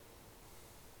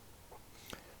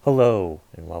Hello,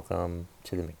 and welcome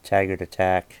to the McTaggart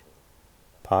Attack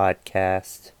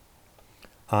podcast.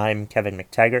 I'm Kevin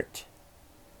McTaggart,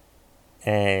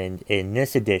 and in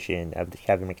this edition of the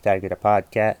Kevin McTaggart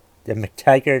podcast, the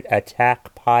McTaggart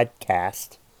Attack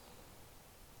podcast,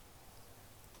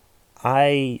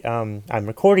 I'm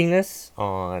recording this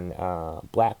on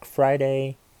Black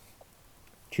Friday,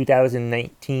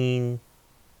 2019.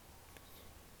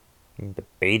 I'm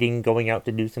debating going out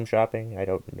to do some shopping. I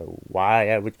don't know why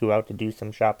I would go out to do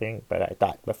some shopping, but I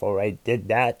thought before I did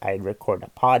that, I'd record a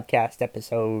podcast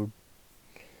episode.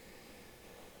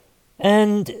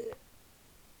 And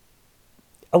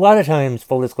a lot of times,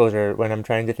 full disclosure, when I'm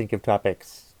trying to think of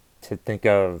topics to think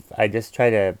of, I just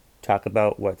try to talk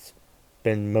about what's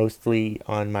been mostly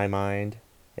on my mind,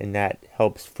 and that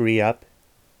helps free up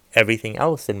everything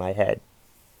else in my head,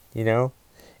 you know?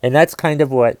 And that's kind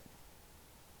of what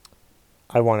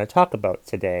I want to talk about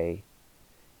today.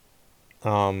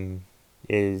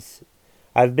 Is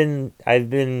I've been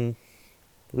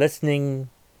listening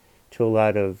to a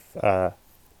lot of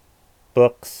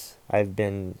books. I've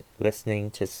been listening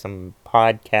to some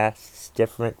podcasts,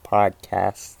 different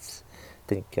podcasts. I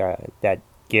think that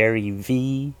Gary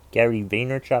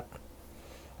Vaynerchuk.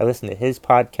 I listen to his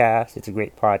podcast. It's a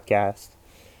great podcast.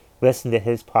 Listen to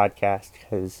his podcast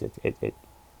because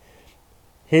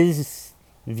his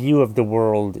view of the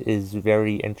world is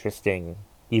very interesting,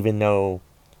 even though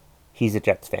he's a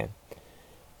Jets fan.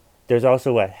 There's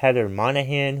also a Heather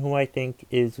Monahan who I think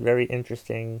is very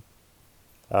interesting.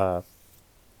 Uh,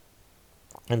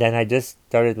 and then I just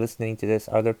started listening to this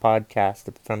other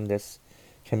podcast from this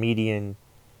comedian,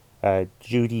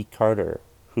 Judy Carter,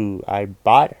 who I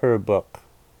bought her book,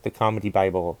 The Comedy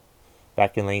Bible,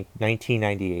 back in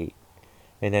 1998.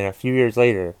 And then a few years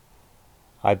later,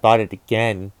 I bought it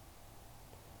again,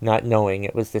 not knowing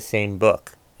it was the same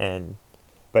book.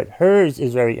 But hers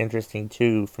is very interesting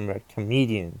too from a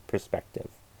comedian perspective.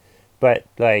 But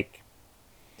like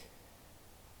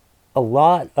a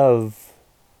lot of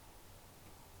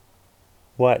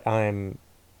what I'm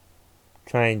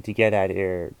trying to get at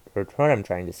here, or what I'm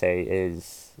trying to say,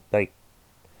 is like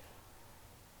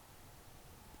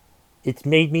it's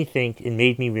made me think and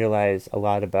made me realize a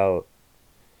lot about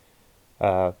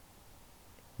uh,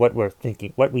 what we're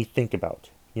thinking, what we think about,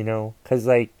 you know? Because,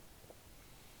 like,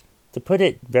 to put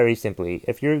it very simply,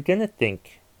 if you're gonna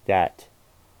think that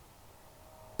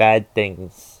bad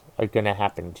things are gonna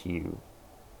happen to you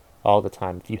all the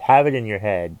time, if you have it in your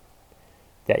head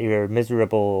that you're a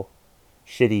miserable,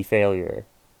 shitty failure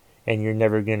and you're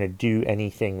never gonna do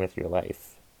anything with your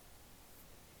life,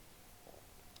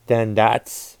 then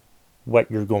that's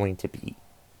what you're going to be,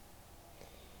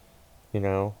 you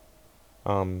know?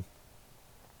 Um,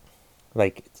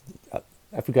 like,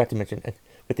 I forgot to mention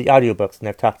with the audiobooks, and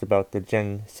I've talked about the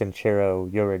Jen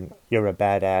Sincero You're a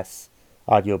Badass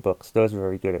audiobooks. Those are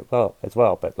very good as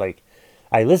well. But like,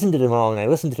 I listened to them all, and I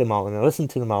listened to them all, and I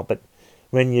listened to them all. But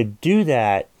when you do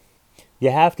that, you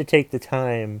have to take the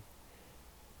time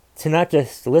to not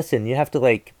just listen. You have to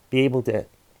like be able to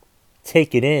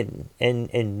take it in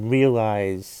and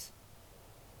realize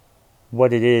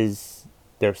what it is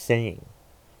they're saying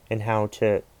and how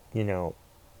to, you know,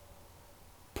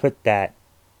 put that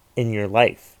in your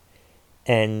life.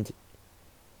 And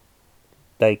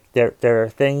like there are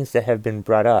things that have been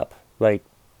brought up, like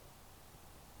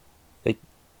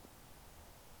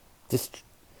just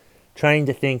trying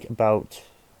to think about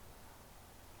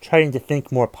trying to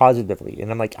think more positively.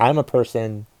 And I'm a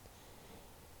person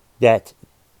that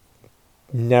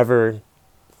never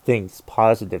thinks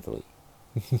positively.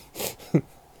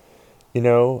 You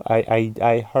know,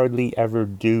 I hardly ever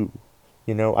do.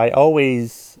 You know, I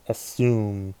always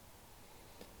assume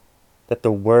that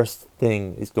the worst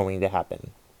thing is going to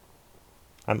happen.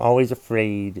 I'm always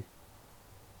afraid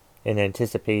and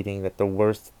anticipating that the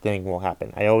worst thing will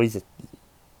happen. I always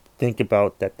think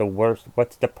about that the worst,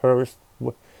 what's the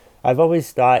worst. I've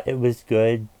always thought it was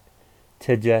good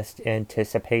to just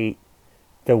anticipate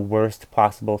the worst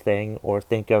possible thing or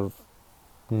think of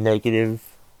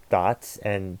negative thoughts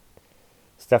and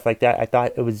stuff like that. I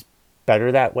thought it was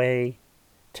better that way,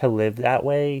 to live that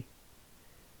way,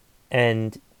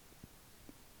 and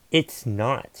it's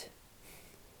not.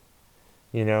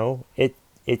 You know,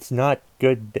 it's not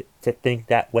good to think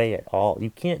that way at all. You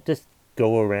can't just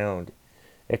go around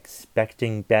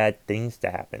expecting bad things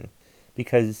to happen,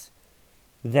 because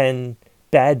then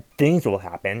bad things will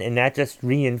happen, and that just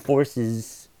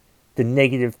reinforces the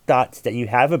negative thoughts that you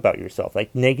have about yourself.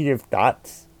 Like, negative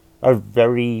thoughts are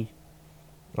very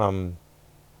um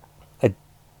ad-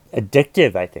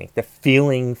 addictive. I think the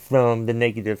feeling from the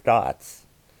negative thoughts,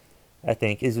 I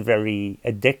think, is very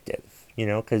addictive.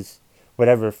 because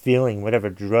whatever feeling, whatever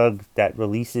drug that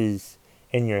releases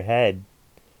in your head,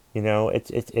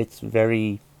 it's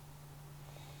very,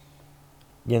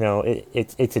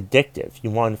 it's addictive.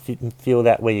 You want to feel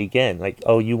that way again. Like,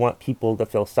 oh, you want people to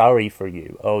feel sorry for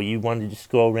you. Oh, you want to just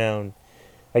go around.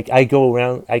 Like, I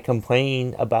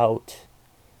complain about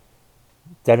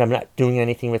that I'm not doing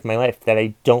anything with my life, that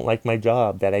I don't like my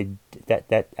job, that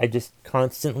I just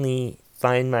constantly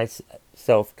find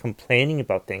myself complaining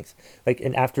about things. Like,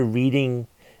 and after reading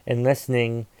and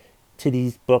listening to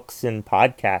these books and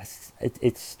podcasts,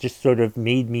 it's just sort of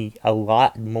made me a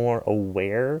lot more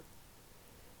aware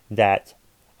that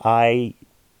I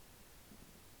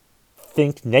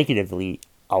think negatively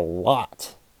a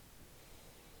lot,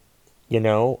 you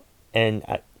know, and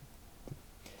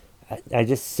I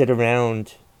just sit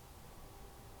around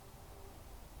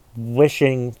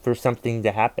wishing for something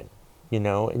to happen,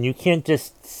 and you can't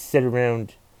just sit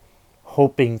around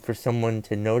hoping for someone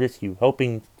to notice you,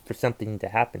 hoping for something to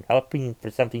happen, hoping for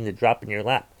something to drop in your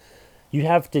lap. You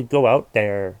have to go out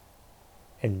there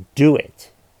and do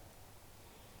it.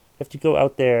 You have to go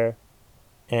out there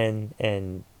and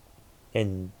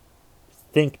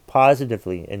think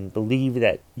positively and believe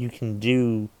that you can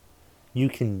do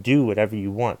whatever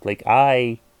you want. Like,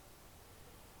 I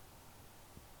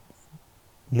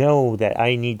know that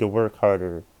I need to work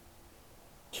harder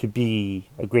to be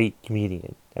a great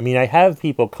comedian. I mean, I have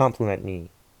people compliment me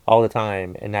all the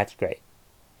time, and that's great.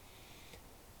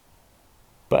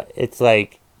 But it's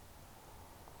like,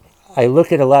 I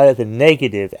look at a lot of the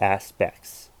negative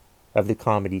aspects of the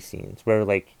comedy scenes where,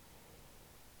 like,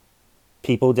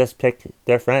 people just pick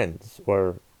their friends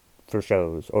or for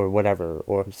shows or whatever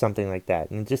or something like that.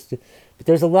 And but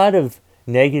there's a lot of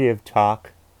negative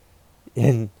talk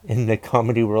in the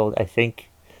comedy world, I think,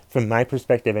 from my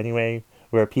perspective anyway,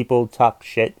 where people talk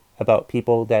shit about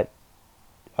people that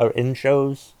are in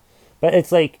shows. But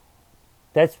it's like,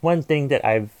 that's one thing that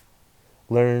I've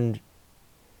learned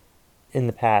in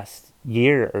the past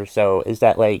year or so, is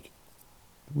that, like,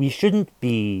 we shouldn't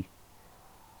be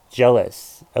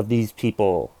jealous of these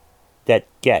people that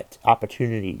get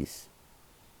opportunities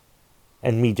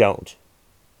and we don't.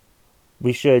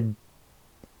 We should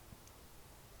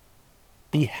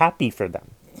be happy for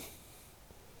them.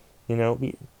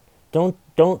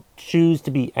 Don't choose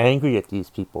to be angry at these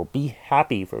people. Be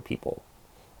happy for people.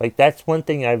 Like, that's one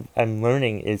thing I'm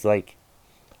learning, is like,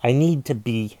 I need to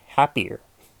be happier.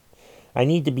 I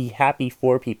need to be happy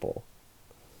for people.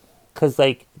 Cause,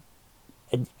 like,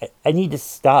 I need to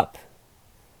stop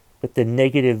with the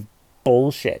negative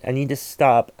bullshit. I need to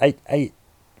stop. I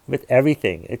with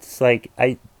everything. It's like,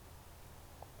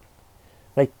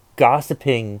 like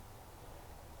gossiping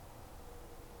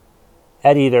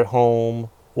at either home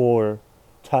or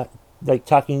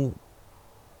talking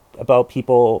about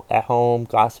people at home,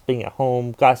 gossiping at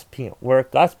home, gossiping at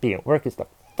work. Gossiping at work is the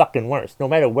fucking worst. No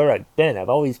matter where I've been, I've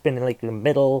always been in, like, the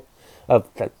middle of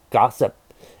the gossip,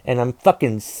 and I'm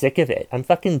fucking sick of it. I'm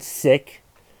fucking sick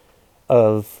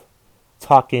of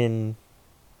talking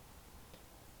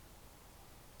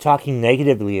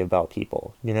negatively about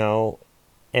people,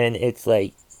 and it's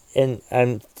like, and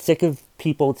I'm sick of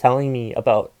people telling me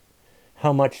about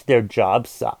how much their job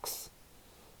sucks,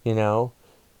 you know?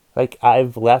 Like,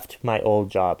 I've left my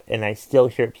old job and I still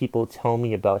hear people tell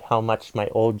me about how much my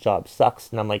old job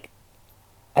sucks, and I'm like,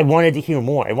 I wanted to hear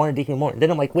more. I wanted to hear more. And then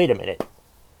I'm like, wait a minute.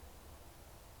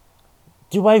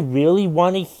 Do I really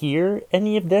want to hear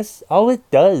any of this? All it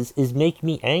does is make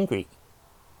me angry.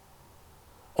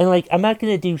 And, like, I'm not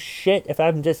going to do shit if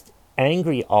I'm just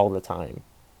angry all the time.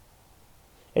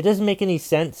 It doesn't make any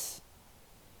sense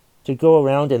to go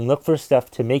around and look for stuff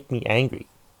to make me angry.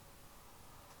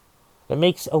 It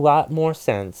makes a lot more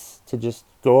sense to just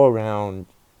go around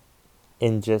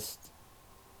and just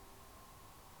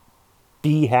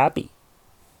be happy,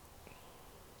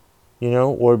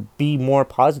 or be more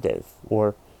positive,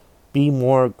 or be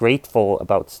more grateful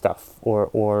about stuff,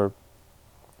 or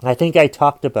I think I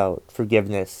talked about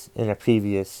forgiveness in a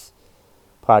previous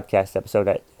podcast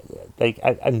episode.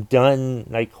 I'm done,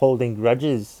 like, holding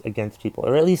grudges against people,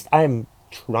 or at least I'm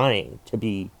trying to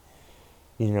be,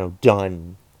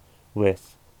 done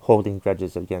with holding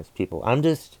grudges against people. I'm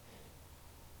just,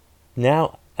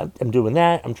 now I'm doing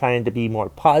that. I'm trying to be more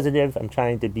positive. I'm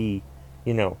trying to be,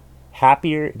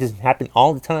 happier. It doesn't happen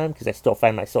all the time because I still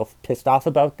find myself pissed off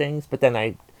about things. But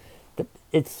then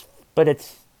it's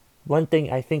one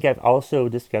thing I think I've also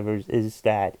discovered is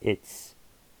that it's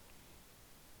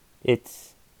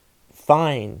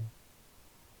fine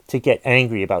to get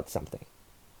angry about something,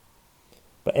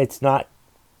 but it's not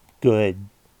good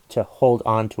to hold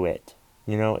on to it.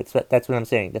 That's what I'm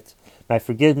saying. That's my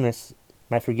forgiveness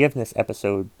my forgiveness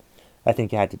episode, I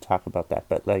think I had to talk about that,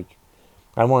 but like,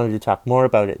 I wanted to talk more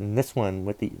about it in this one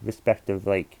with the respect of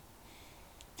like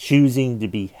choosing to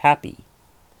be happy.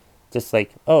 Just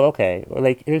like, oh, okay, or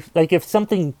like if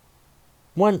something,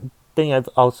 one thing I've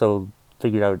also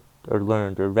figured out or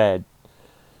learned or read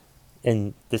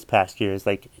in this past year is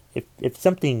like, if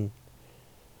something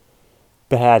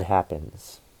bad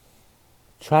happens,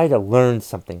 try to learn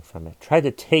something from it. Try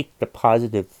to take the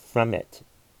positive from it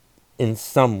in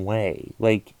some way.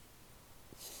 Like,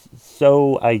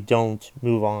 so I don't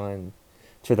move on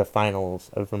to the finals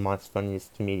of Vermont's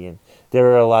Funniest Comedian. There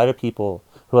are a lot of people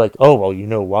who are like, oh, well, you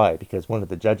know why? Because one of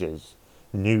the judges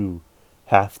knew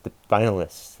half the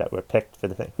finalists that were picked for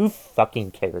the thing. Who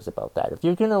fucking cares about that? If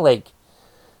you're gonna, like,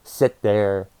 sit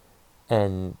there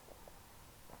and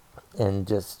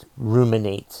just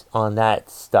ruminate on that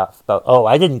stuff about, oh,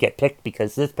 I didn't get picked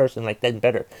because this person like did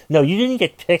better. No, you didn't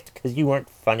get picked because you weren't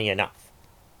funny enough.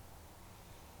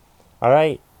 All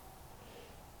right.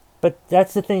 But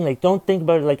that's the thing. Like, don't think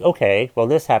about it like, okay, well,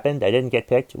 this happened. I didn't get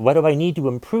picked. What do I need to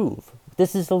improve?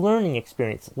 This is a learning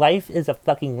experience. Life is a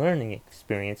fucking learning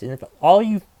experience. And if all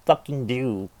you fucking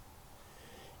do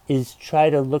is try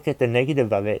to look at the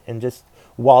negative of it and just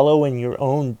wallow in your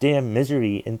own damn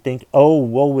misery and think, oh,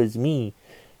 woe is me,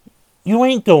 you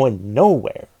ain't going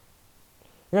nowhere.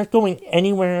 You're not going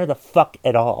anywhere the fuck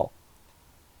at all.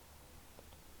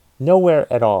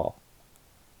 Nowhere at all.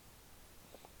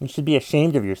 You should be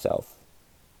ashamed of yourself.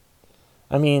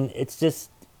 I mean, it's just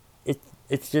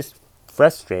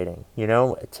frustrating, you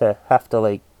know, to have to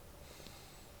like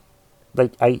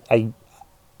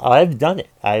I've done it.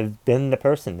 I've been the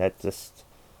person that just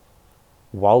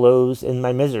wallows in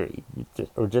my misery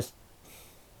or just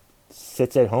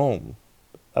sits at home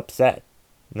upset,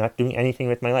 not doing anything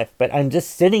with my life. But I'm just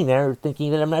sitting there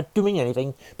thinking that I'm not doing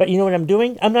anything. But you know what I'm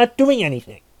doing? I'm not doing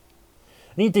anything.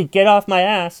 I need to get off my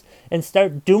ass and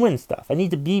start doing stuff. I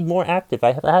need to be more active.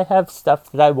 I have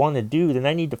stuff that I want to do, then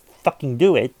I need to fucking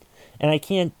do it. And I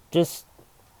can't just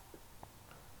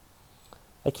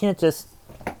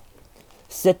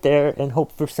sit there and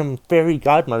hope for some fairy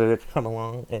godmother to come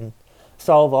along and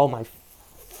solve all my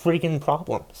freaking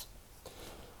problems.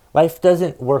 Life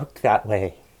doesn't work that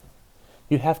way.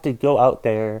 You have to go out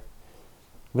there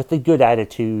with a good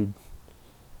attitude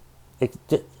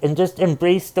and just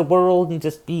embrace the world and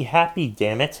just be happy,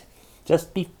 damn it.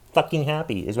 Just be fucking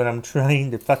happy is what I'm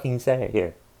trying to fucking say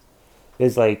here.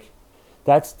 Is like,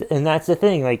 that's the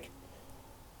thing, like,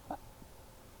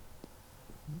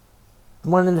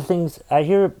 one of the things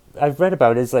I've read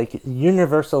about is like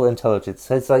universal intelligence.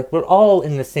 It's like we're all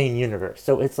in the same universe.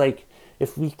 So it's like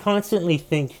if we constantly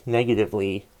think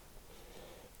negatively,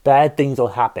 bad things will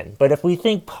happen. But if we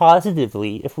think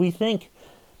positively,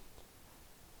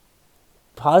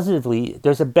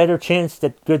 there's a better chance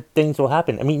that good things will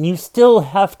happen. I mean, you still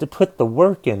have to put the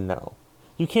work in, though.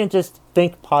 You can't just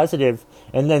think positive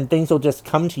and then things will just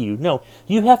come to you. No,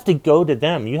 you have to go to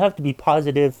them. You have to be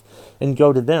positive and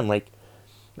go to them. Like,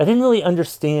 I didn't really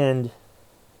understand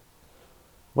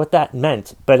what that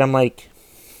meant, but I'm like,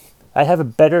 I have a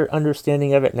better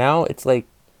understanding of it now. It's like,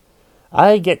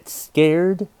 I get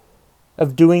scared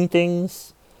of doing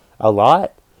things a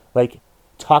lot. Like,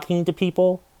 talking to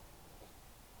people,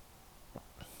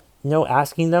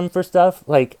 asking them for stuff.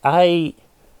 Like, I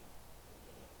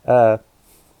had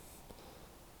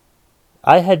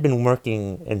been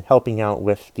working and helping out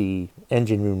with the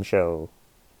Engine Room show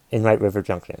in White River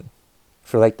Junction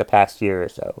for like the past year or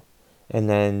so. And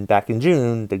then back in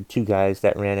June, the two guys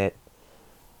that ran it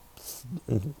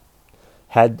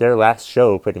had their last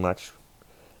show pretty much.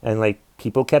 And like,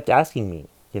 people kept asking me,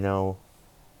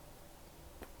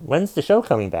 when's the show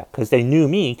coming back? Because they knew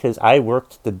me because I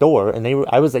worked the door and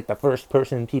I was like the first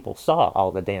person people saw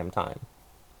all the damn time.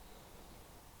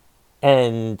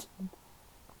 And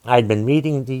I'd been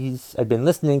listening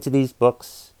to these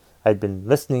books, I'd been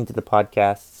listening to the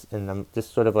podcasts, and I'm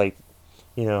just sort of like,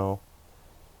 I'm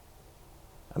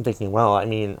thinking, well, I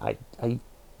mean, I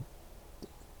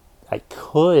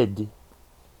could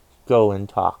go and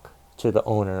talk to the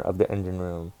owner of the Engine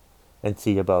Room and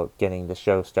see about getting the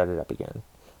show started up again.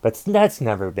 But that's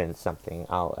never been something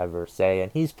I'll ever say,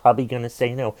 and he's probably going to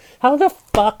say no. How the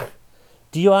fuck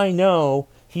do I know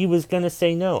he was going to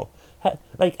say no?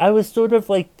 Like, I was sort of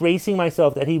like bracing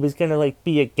myself that he was going to like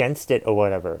be against it or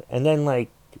whatever. And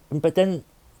then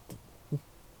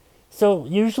so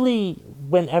usually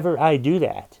whenever I do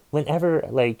that, whenever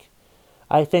like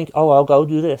I think, oh, I'll go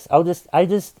do this, I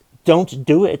just don't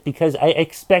do it because I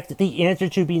expect the answer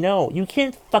to be no. You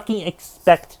can't fucking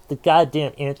expect the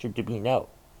goddamn answer to be no.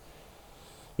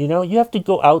 You know, you have to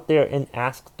go out there and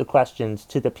ask the questions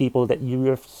to the people that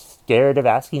you're scared of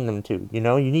asking them to. You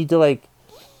know, you need to like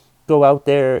go out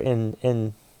there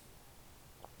and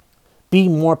be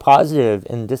more positive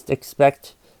and just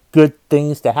expect good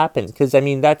things to happen. Because I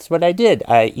mean, that's what I did.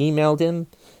 I emailed him,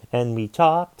 and we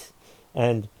talked,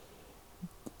 and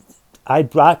I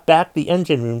brought back the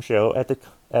Engine Room show at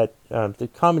the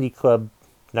comedy club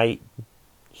night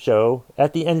show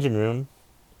at the Engine Room.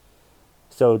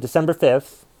 So December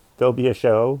 5th, there'll be a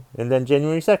show, and then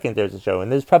January 2nd, there's a show,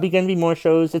 and there's probably going to be more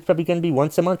shows. It's probably going to be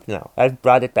once a month now. I've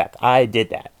brought it back. I did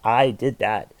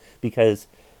that because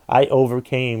I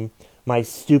overcame my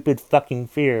stupid fucking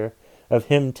fear of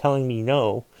him telling me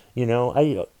no. You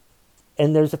know,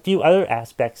 and there's a few other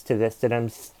aspects to this that I'm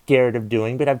scared of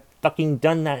doing, but I've fucking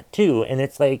done that too. And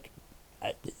it's like,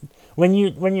 when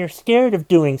you're scared of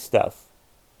doing stuff,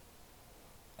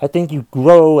 I think you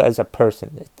grow as a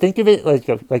person. Think of it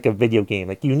like a video game.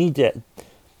 Like, you need to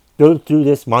go through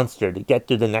this monster to get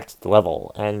to the next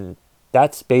level, and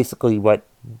that's basically what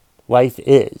life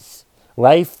is.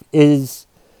 Life is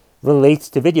relates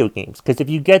to video games, because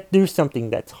if you get through something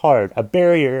that's hard, a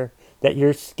barrier that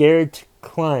you're scared to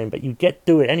climb, but you get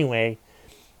through it anyway,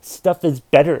 stuff is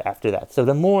better after that. So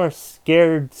the more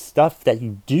scared stuff that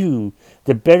you do,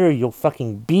 the better you'll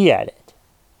fucking be at it.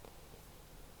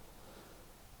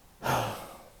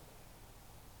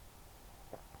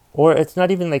 Or it's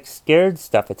not even like scared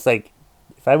stuff. It's like,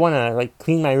 if I want to like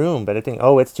clean my room, but I think,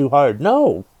 oh, it's too hard.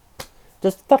 No,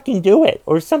 just fucking do it,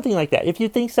 or something like that. If you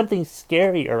think something's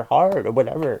scary or hard or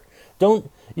whatever,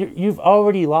 you've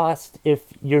already lost if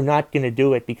you're not going to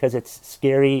do it because it's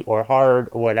scary or hard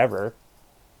or whatever.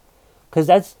 Because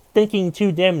that's thinking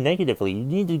too damn negatively. You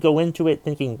need to go into it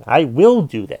thinking, I will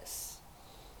do this.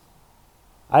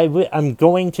 I'm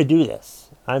going to do this.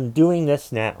 I'm doing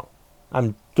this now.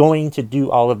 I'm going to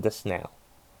do all of this now.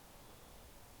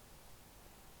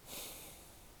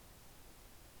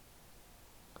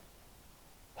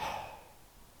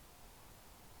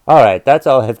 Alright, that's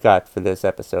all I've got for this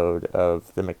episode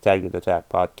of the McTaggart Attack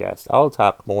podcast. I'll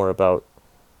talk more about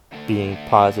being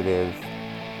positive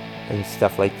and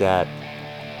stuff like that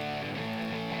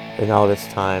in all this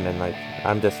time, and like,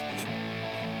 I'm just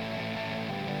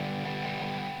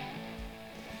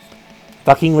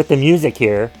fucking with the music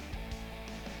here.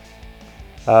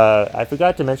 I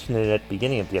forgot to mention it at the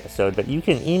beginning of the episode, but you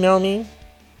can email me,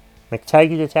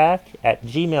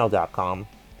 McTaggartAttack@gmail.com. You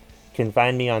can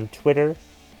find me on Twitter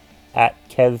at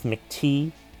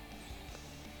KevMcT.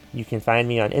 You can find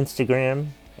me on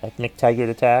Instagram at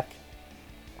McTaggartAttack.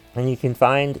 And you can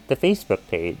find the Facebook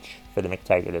page for the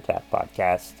McTaggart Attack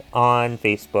podcast on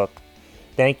Facebook.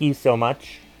 Thank you so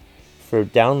much for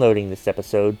downloading this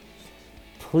episode.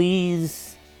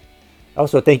 Please,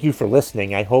 also thank you for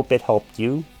listening. I hope it helped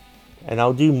you. And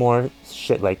I'll do more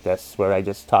shit like this where I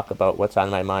just talk about what's on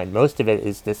my mind. Most of it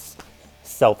is this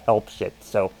self-help shit,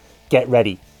 so get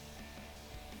ready.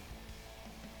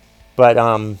 But,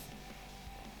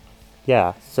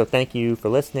 yeah, so thank you for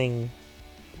listening.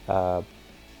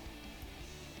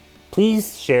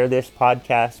 Please share this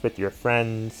podcast with your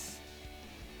friends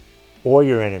or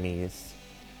your enemies.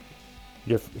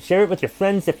 Share it with your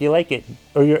friends if you like it,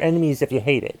 or your enemies if you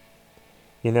hate it.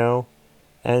 You know?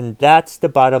 And that's the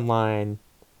bottom line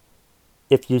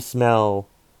if you smell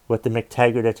what the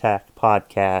McTaggart Attack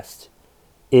podcast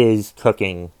is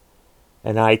cooking.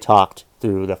 And I talked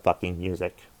through the fucking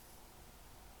music.